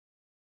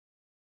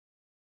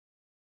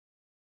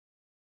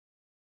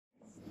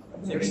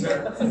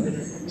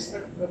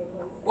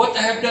What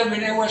I have done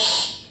when I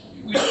was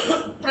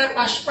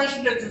as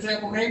president of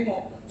the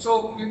Abregonde.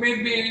 So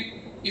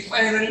maybe if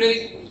I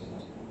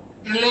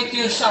relate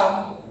you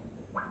some,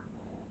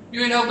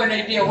 you will have an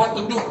idea what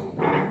to do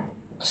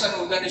as an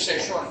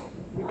organization.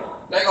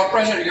 Like our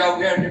president, you have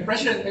here the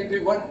president, maybe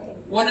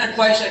one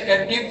advice I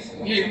can give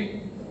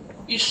him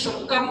is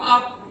to come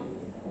up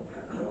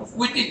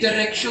with the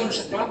directions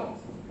of the club.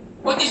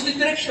 What is the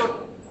direction?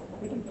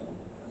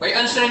 By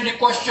answering the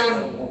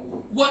question,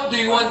 what do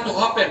you want to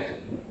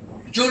happen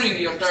during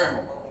your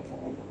term?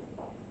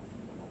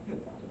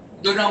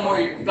 Doon na mo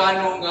yung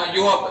plano nga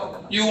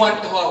you want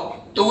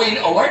to win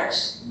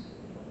awards?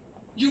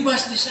 You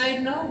must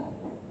decide now.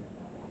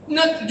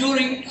 Not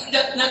during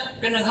not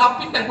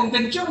pinanghapit ng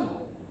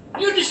convention.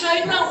 You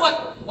decide now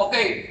what.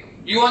 Okay,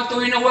 you want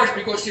to win awards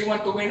because you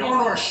want to win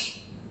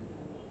honors.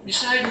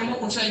 Decide mo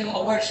kung saan yung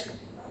awards.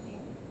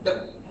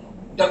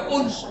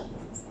 Dag-ons.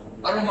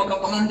 Para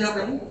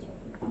magkapangandag mo.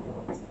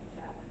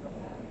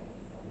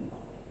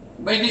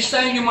 By this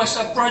time, you must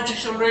have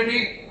projects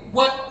already.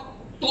 What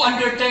to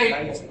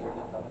undertake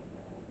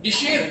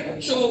this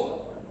year.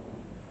 So,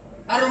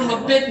 arong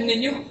mag-bed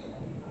ninyo.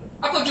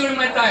 Ako, during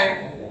my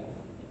time,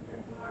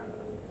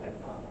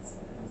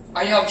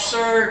 I have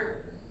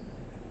served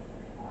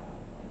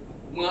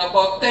mga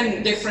about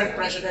 10 different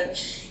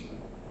presidents.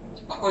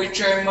 Ako'y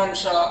chairman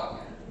sa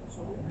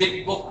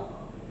Big Book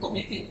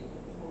Committee.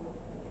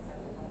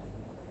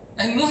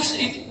 And most,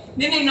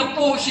 hindi na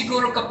po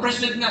siguro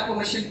ka-president nga ako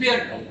na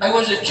Silvian. I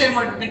was the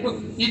chairman of Big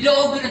Book.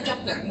 Idaobi na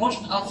chapter,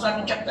 most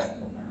outstanding chapter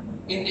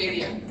in the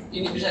area,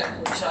 in the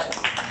Bisaya.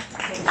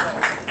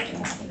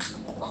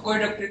 Ako'y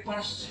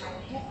nag-prepare sa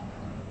book.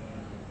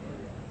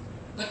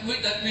 But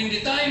when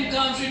the time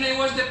comes when I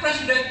was the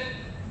president,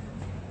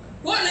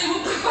 wala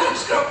yung prepare sa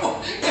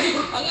scrapbook.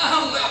 Ang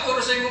ahang ako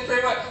sa yung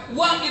prepare.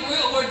 Wag ko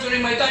yung award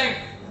during my time.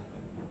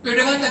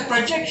 Pero naman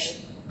projects.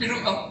 Pero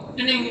ang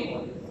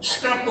tining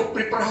scrapbook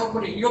prepare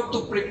ko rin. You have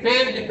to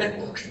prepare the big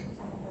books.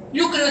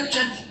 You cannot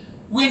just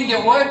win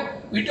the award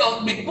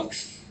without big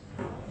books.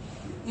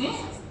 In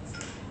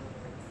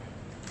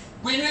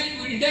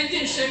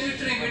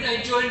 1973, when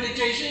I joined the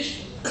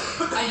JCI,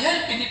 I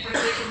helped in the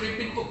preparation of the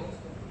big book.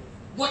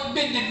 What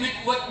big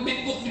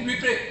book did we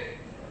prep?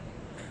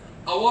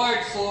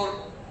 Award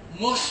for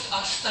most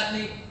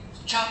outstanding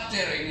chapter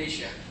in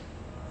Asia.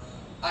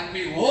 And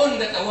we won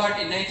that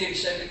award in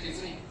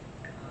 1973.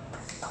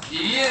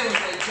 The year when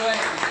I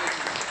joined the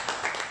JCI.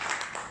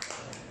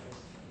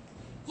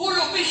 Full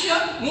of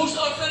vision, most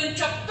outstanding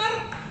chapter.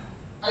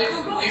 I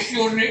don't know if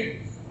you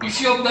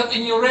have that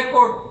in your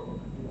record.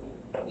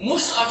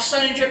 Most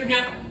outstanding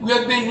chapter, we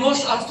have been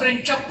most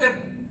outstanding chapter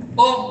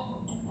of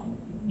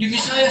the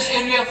Visayas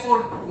area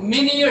for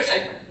many years.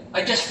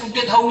 I just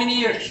forget how many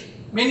years.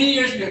 Many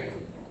years there.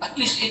 At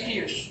least 8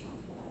 years.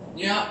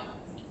 Yeah.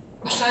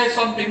 Aside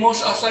from the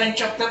most outstanding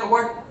chapter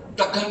award,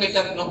 daghang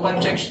kita ng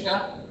projects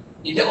nga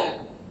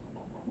idaog.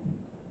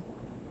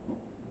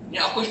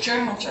 Yeah, ako'y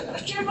chairman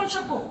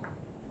sa po.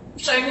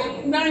 Sa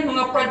may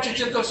mga projects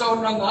ito sa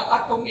unang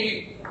atong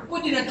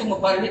pwede na ito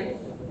mabalik.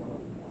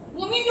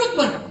 Mamindot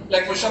man.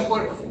 Like for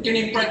example,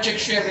 kining project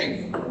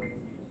sharing.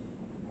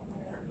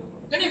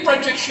 Kani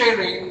project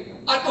sharing,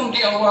 atong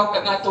diawag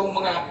ang atong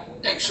mga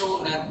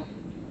teksunan.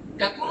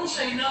 Kung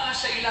sa inaa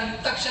sa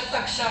ilang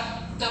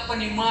taksa-taksa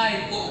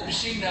tapanimay o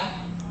opisina,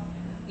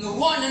 nga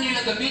wala na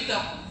nila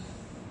gabita,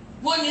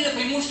 wala nila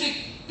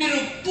paymusik, pero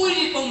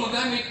pwede pang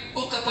magamit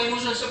o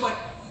kapaymusan sa ban,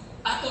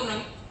 ato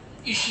nang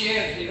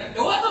i-share nila.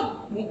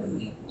 Dawatag,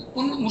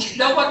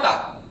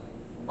 musdawata.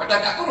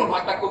 Patag ako rin,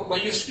 matag ko ba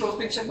use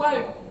clothing sa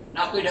bayo?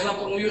 Na ako'y dalang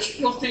kong use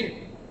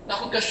clothing. Na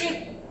ako'y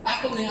kasi,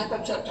 ako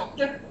nihatag sa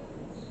chapter.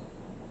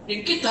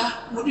 Then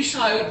kita,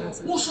 mo-decide,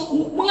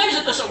 mga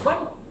isa ta sa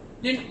uban.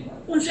 Then,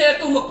 kung siya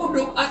itong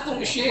magpudok,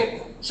 atong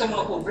i-share sa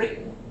mga pobre.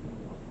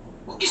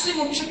 Kung kasi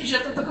mo bisa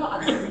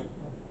tatagaan.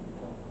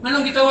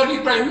 Manong gitawag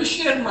ni Prime,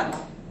 share man.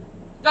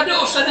 Kada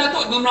o sa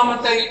nato, doon naman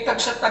tayo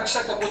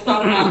tagsa-tagsa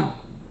kabutang na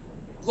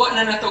huwag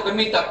na nato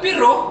gamita.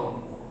 Pero,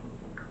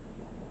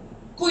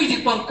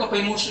 pwede pang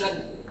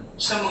kapaymuslan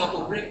sa mga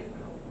pobre.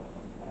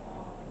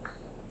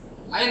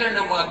 Ayaw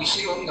na mga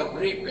gisiyon nga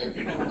brief,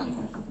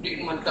 di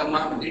naman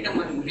tama, di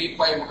naman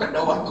lipay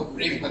makadawa ito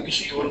brief nga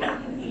gisiyon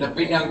na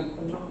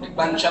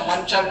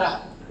pinagbansa-bansa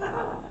na.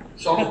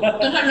 So,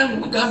 tanda lang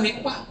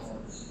magamit pa.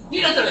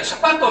 Di na talaga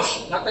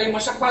sapatos. Na tayo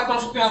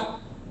masapatos ka,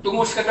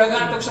 tungos ka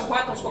dagan ng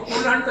sapatos,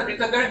 kapulan ka, di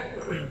tagay.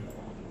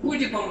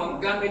 Pwede pang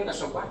magamit na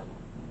sapat.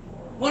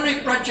 Muna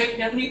yung project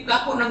niya,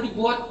 ako nang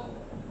dibuhat,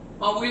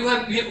 we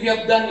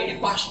have done in the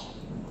past.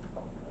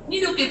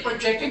 Nino kay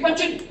project,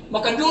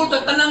 makadulot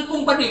at tanang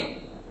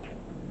kumpani.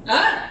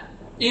 Ha?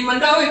 In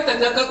Mandaue,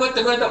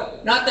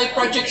 taga-taga, natay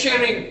project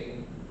sharing.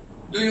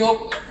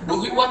 What do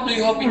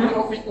you have in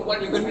your office kung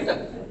ano yung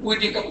gamitan?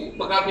 Pwede ka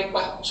magamit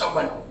pa sa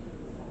ban.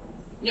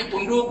 Niya,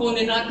 pundo ko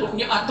ni nato,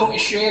 niya atong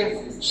i-share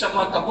sa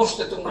mga kabos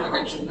na itong mga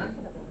kaisunan.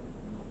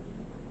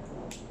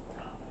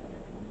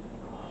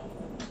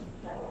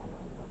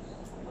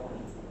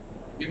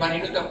 Di ba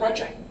ninod ang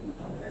project?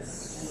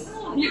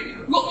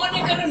 Huwag man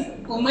ka rin,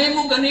 kung may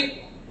mo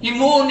ganit,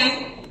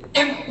 himonin,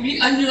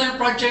 annual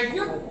project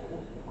yun.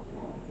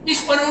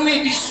 This, for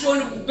me, this is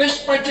one of the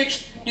best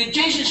projects the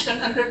JCs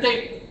can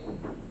undertake.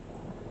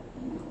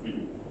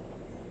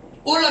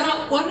 All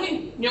around one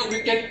we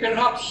can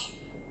perhaps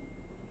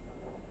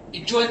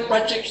joint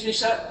projects ni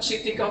sa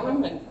city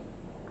government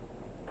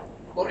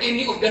or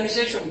any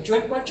organization,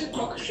 joint project,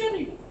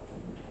 makasya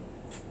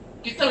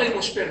kita lang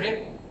mo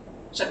spearhead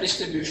sa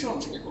distribution.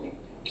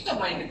 Kita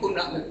may kung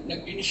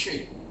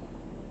nag-initiate.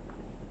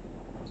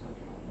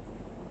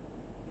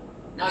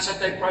 Nasa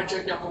tayo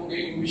project na akong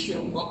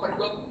i-mission.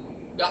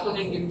 Gako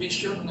ng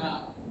vision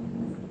na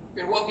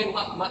pero huwag yung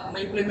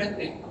ma-implement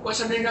Kung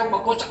sabihin na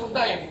mag-coach ako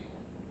tayo,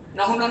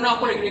 nahuna na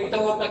ako, naging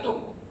tawag na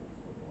ito,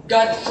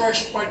 God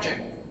First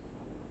Project.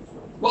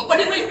 Huwag pa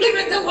din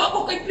ma-implement na, huwag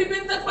ako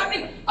ka-implement na pa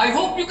rin. I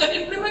hope you can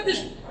implement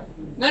this.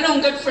 Nga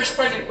nung God First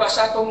Project ba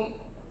sa itong,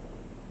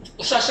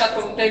 usa sa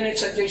itong tenet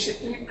sa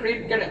JCI,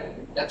 create ka na,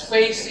 that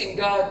faith in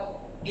God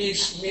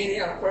gives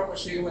meaning and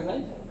purpose to human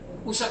life.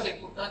 Usa ka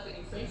importante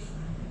in faith.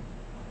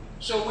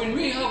 So when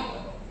we have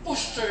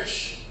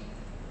posters,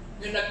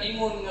 yung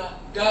nag-ingon nga,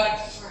 God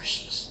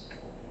first.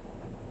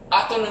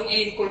 Ato nang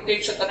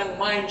i-inculcate sa tanang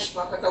minds,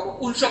 mga katawag,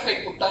 unsa ka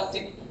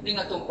importante din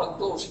atong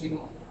pagtuo sa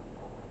Ginoo.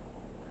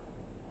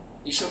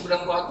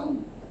 Isobrang ba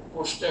itong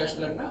posters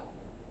lang na?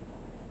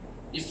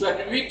 If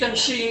we can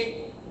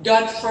see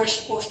God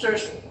first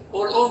posters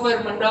all over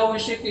Mandaue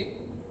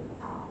City,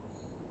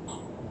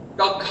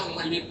 daghang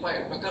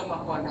malipay, daghang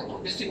makuha na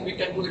ito. This thing we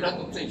can do a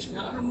lot of things.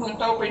 Nga, anong mga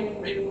tao pa yung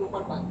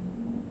nailupan pa?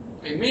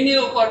 Okay, many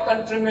of our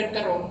countrymen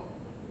karon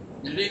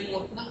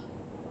nalimot na.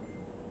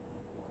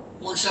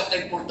 Kung sa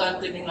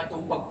importante ng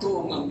atong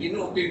pagtuong ang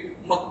Ginoo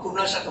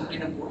magpuna sa atong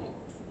kinabuhi.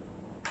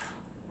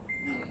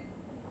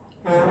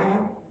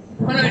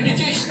 Ano, ni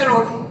JCI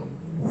karon,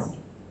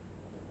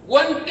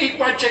 one key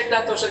project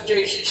nato sa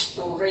JCI is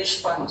to raise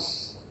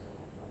funds.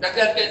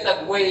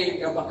 Nagkakitag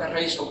way na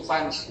maka-raise of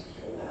funds.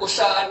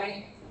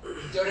 Kusaan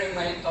during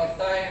my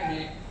time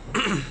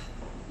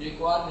ni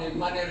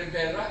Manny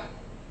Rivera,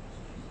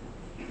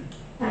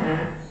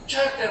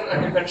 Charter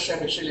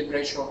Anniversary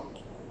Celebration.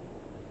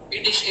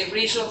 It is a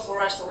reason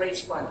for us to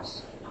raise funds.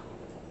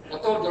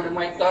 Ito, during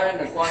my time,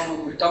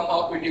 we come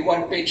out with the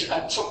one-page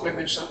ad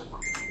supplement sa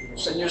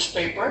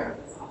newspaper.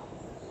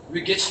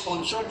 We get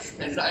sponsors,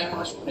 and I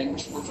was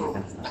sponsor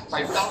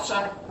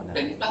 5,000,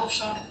 10,000,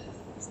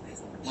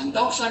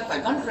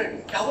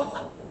 1,500. Tawag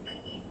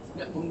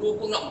na. Mundo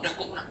ko na,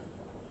 dako na.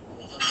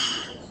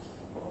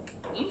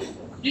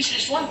 This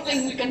is one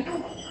thing we can do.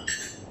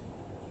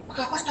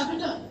 Makakasta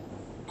kita.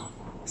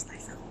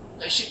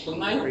 Kasi kung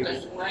ngayon,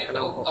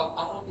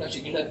 ang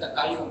sige lang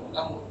tayo,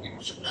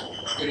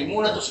 kaya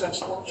muna ito silang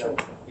sponsor.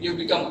 You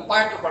become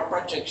part of our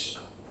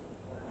projects.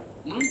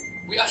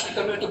 We ask the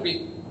community to be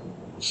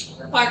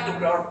part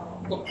of our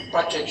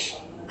projects.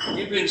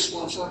 We will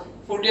sponsor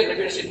for their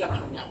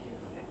residential niya.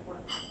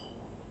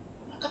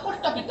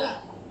 Nakaporta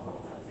kita.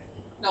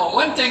 Now,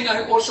 one thing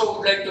I also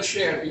would like to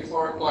share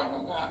before ko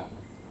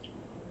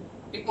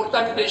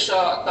importante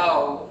sa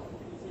tao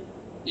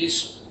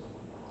is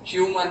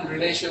human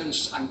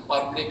relations and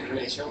public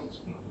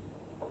relations.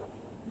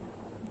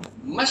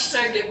 Mas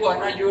sa dibuan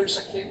na yun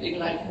sakit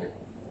in life.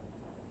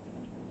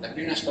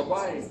 Nagdinas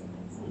babae.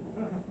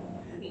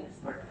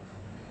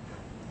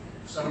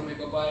 Sarang may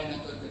babae na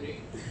ito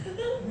diri.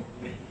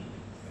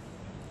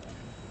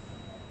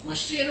 Mas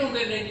sino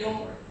ganyan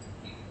yung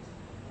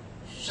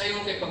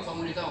sa'yo kay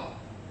pagpamulitaw.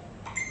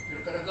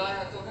 Pero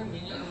karagahan na ito,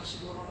 minyo naman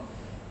siguro.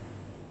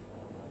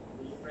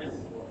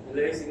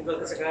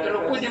 Pero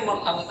pwede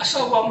ang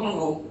asawa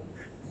mo,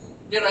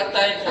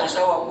 diratay sa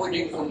asawa,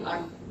 pwede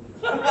kunan.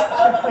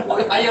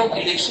 Ayaw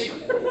ilisip.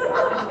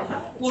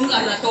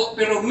 Kunan na to,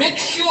 pero make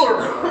sure,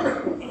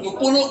 yung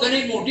puno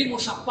ganin mo, di mo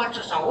sakpan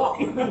sa asawa.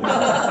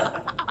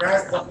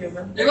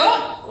 Di ba?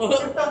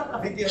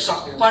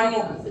 Sakpan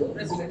mo,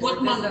 gupot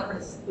man.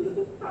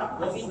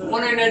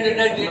 Muna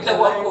na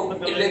ditawag ko,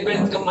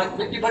 11th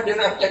commandment. Di ba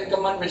diratay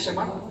commandment sa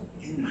man?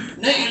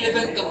 Na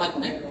 11th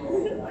commandment.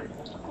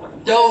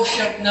 Thou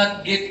shalt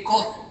not get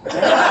caught.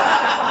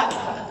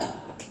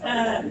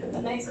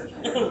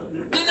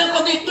 Di na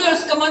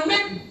pag-12th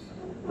commandment.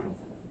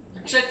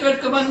 Sa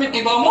 12th commandment,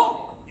 iba mo?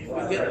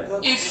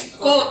 If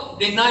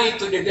caught, deny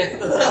to the death.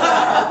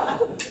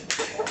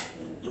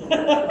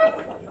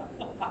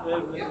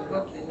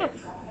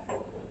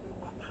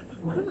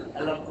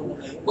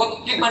 Huwag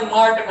di man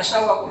mahal ang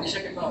asawa kung isa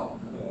kibaw.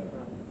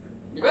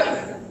 Di ba?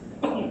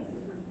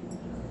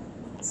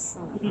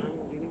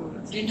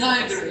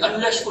 Deny,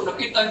 unless kung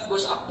nakita ko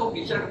sa akto,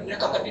 isa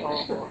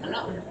nakakadinay.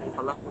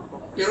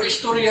 Pero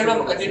istorya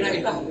lang,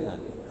 makadinay ito.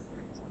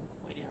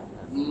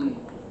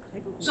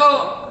 So,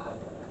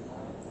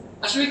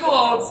 as we go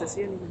out,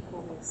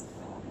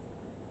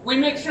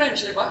 we make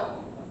friends, di ba?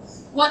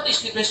 What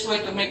is the best way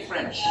to make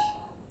friends?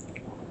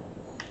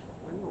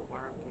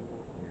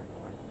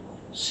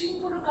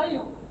 Simple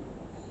kayo.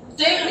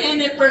 Tell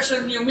any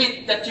person you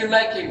meet that you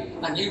like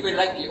him, and he will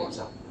like you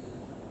also.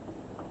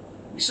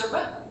 Bisa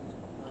ba?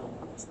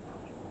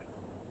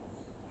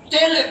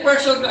 tell a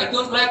person, I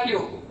don't like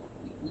you,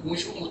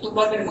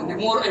 the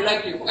more I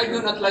like you, I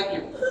do not like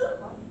you.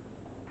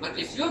 But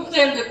if you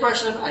tell the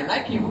person, I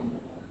like you,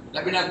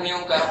 labi na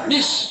ngayon ka,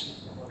 Miss,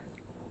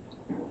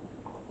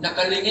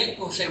 nakalingi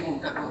ko sa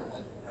imong kagwapa.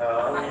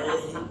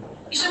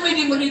 Isa may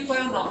di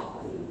malipay na.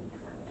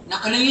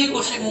 Nakalingi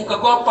ko sa imong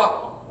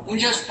kagwapa.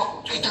 Unyas,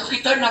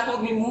 kita-kita na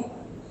ko ni mo.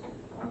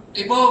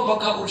 Iba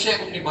baka unsay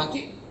akong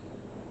nibati.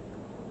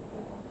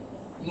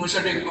 Mo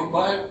sa ding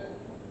babae,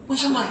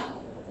 unsa man?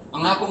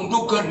 Ang akong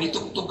dugan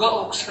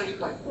nitugtugaok sa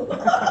lipay.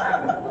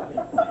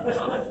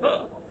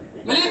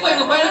 Malipay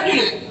ka ba na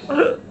dili?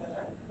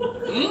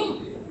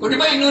 Kung di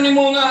ba inunin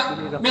mo nga,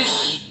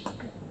 Miss,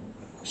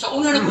 sa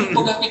una na kong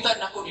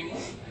pagkakitaan ako ni mo.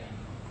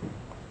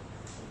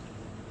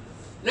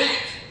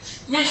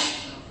 Miss,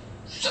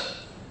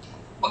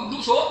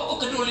 pagduso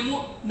ako kaduli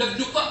mo,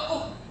 nagduka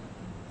ko.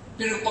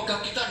 Pero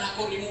pagkakitaan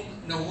ako ni mo,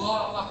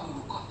 nawa akong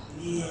duka.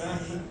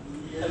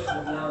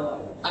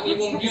 Ang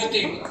imong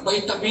beauty,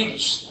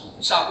 vitamins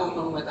sa akong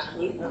mga mata.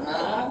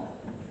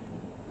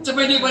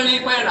 Sabi di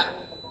balipay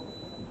na.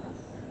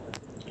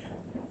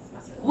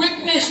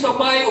 Weakness,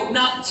 babae, o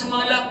na sa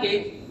mga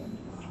laki.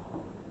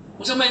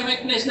 Kung sa may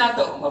weakness na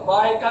to,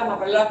 babae ka,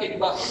 mga lalaki, di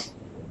ba?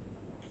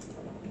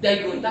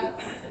 Dayon ta.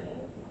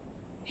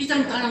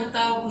 Kitang talang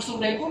tao gusto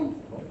na ikon.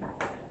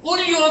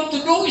 All you have to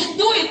do is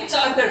do it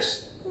sa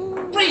others.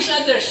 Praise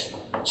others.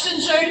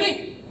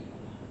 Sincerely.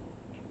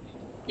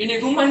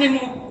 Iniguman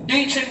mo,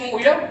 date sa mong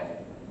uyab.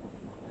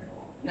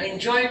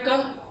 Na-enjoy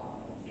ka.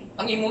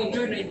 Ang imong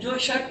enjoy, na-enjoy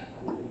siya.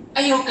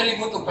 Ayaw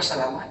kalimot ang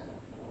pasalamat.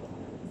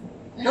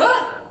 Ha?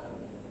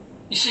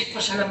 Isik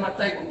pasalamat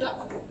tayo kung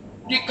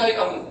di kayo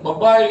ang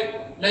babae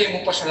na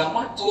yung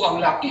pasalamat o ang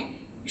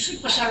laki.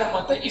 Isik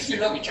pasalamat tayo if you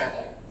love each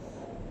other.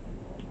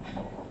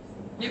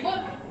 Di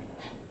ba?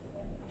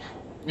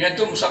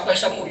 Minadto, musakay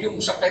sa muryo,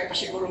 musakay pa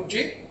sigurong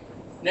jeep.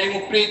 Na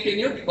yung plating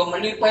yun, di ba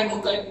malipay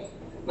mo kayo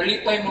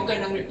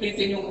ng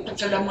plating yung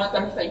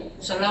salamatan tayo.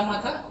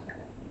 Salamat ha?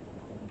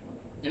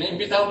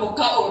 Naimbitaw mo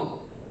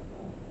kaon.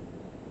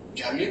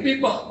 Jollibee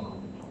ba?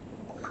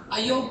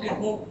 Ayaw din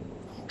mo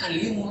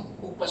kalimot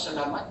o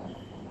pasalamat.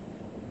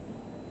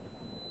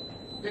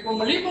 Kaya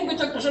kung malimong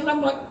kita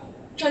pasalamat,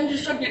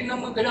 chances sabihin na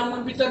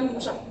magandang bitan mo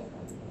sa.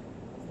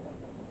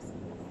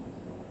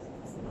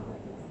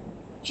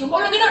 So,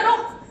 wala gina,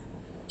 no?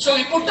 So,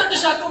 importante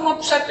sa atong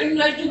mapsat in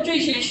life of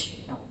Jesus,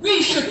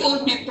 we should all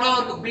be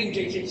proud of being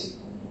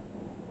Jesus.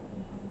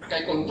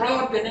 Kaya kung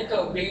proud din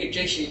ikaw of being a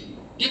Jesus,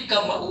 di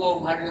ka mauwaw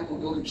mahal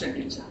kung doon sa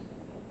dinsa.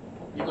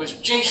 Because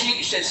Jesus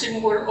is a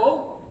symbol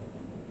of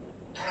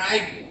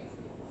pride.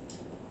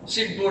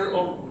 Symbol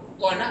of,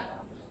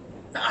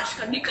 taas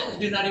ka, di ka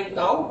ordinaryong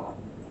tao.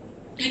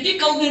 Hindi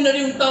ka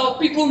ordinaryong tao,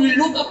 people will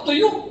look up to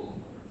you.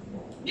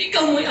 Di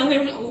ka may ang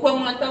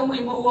ubang mga tao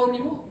may mauwaw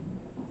ni mo.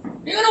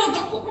 Di ka naman,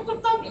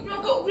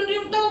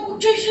 ordinaryong tao kung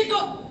Jesus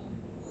ka.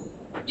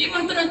 Di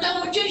man ka ng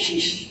tao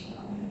Jesus.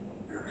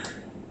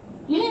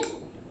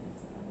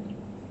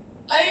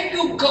 Ay,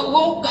 yung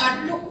kawaw,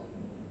 kadlo.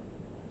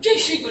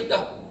 Jesus ko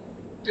daw.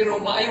 Pero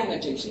maayaw nga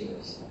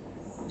Jesus.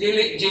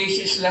 Dili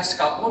Jesus last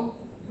kapon.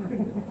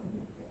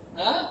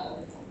 Ha?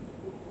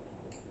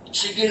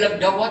 Sige lang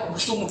dawat,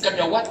 gusto mong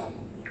kadawat.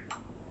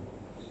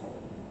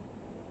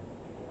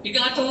 Ika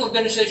atong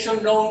organization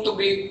known to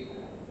be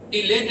a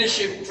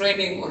leadership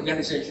training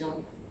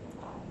organization.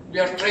 We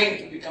are trained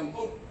to become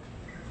good.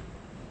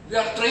 We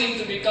are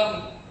trained to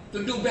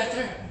do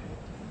better.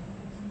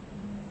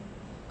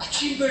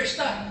 Achievers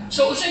ta.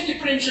 So, usay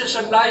differences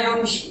sa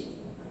Lions,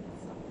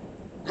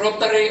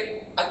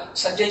 Rotary, at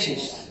sa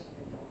Jesus.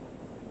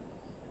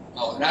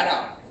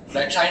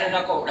 Dahil China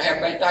na ako,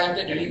 dahil by time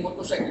dyan, nalimot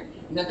ko sa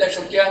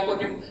nagkasultihan ko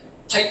din,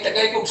 say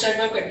tagay ko sa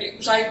mga,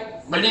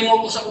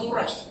 malimot ko sa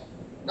oras.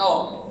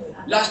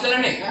 Last na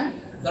lang ha?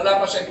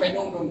 Dala pa sa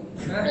ipainom doon.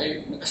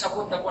 Kaya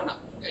nagkasapot na ko na.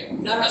 Kaya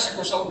naras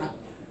ako sa una.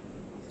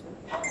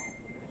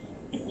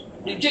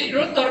 The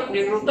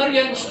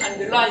Rotarians and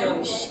the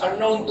Lions are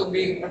known to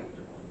be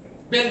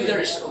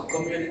builders of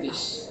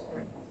communities.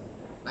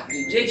 But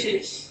the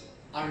JCs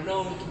are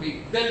known to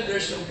be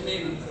builders of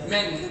men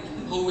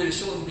who will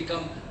soon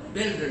become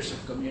builders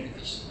of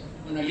communities.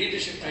 Muna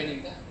leadership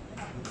training ka.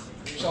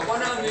 So, kung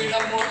na will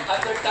have more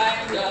other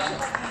time, I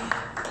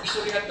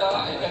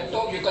can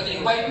talk. You can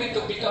invite me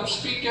to become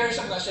speaker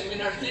sa mga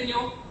seminars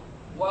ninyo.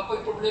 Wala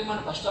ko'y problema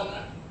na basta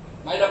na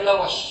may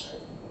laglawas.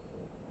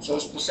 So,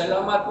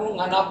 salamat mo,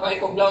 hanap pa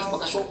ikong lawas,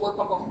 makasuport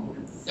pa ko.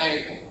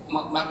 Kaya,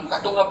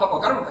 makatunga pa ko.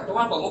 Karoon,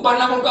 katunga pa. Uban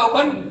na akong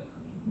kauban.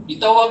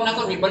 Itawag na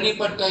ko, may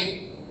balipad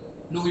kay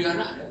Luya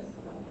na.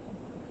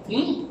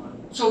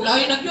 So,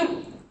 lahi na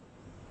yun.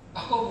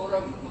 Ako,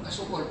 murang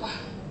makasuport pa.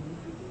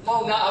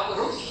 Mau na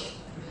ako, Rose.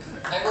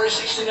 I'm already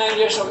 69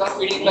 years old, I'm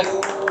feeling like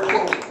 40.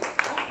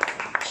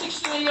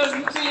 69 years,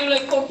 feeling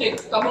like 40.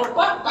 Kamu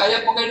pa?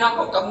 Kaya ko kayo na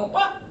ako, kamu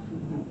pa?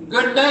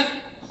 Good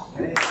night.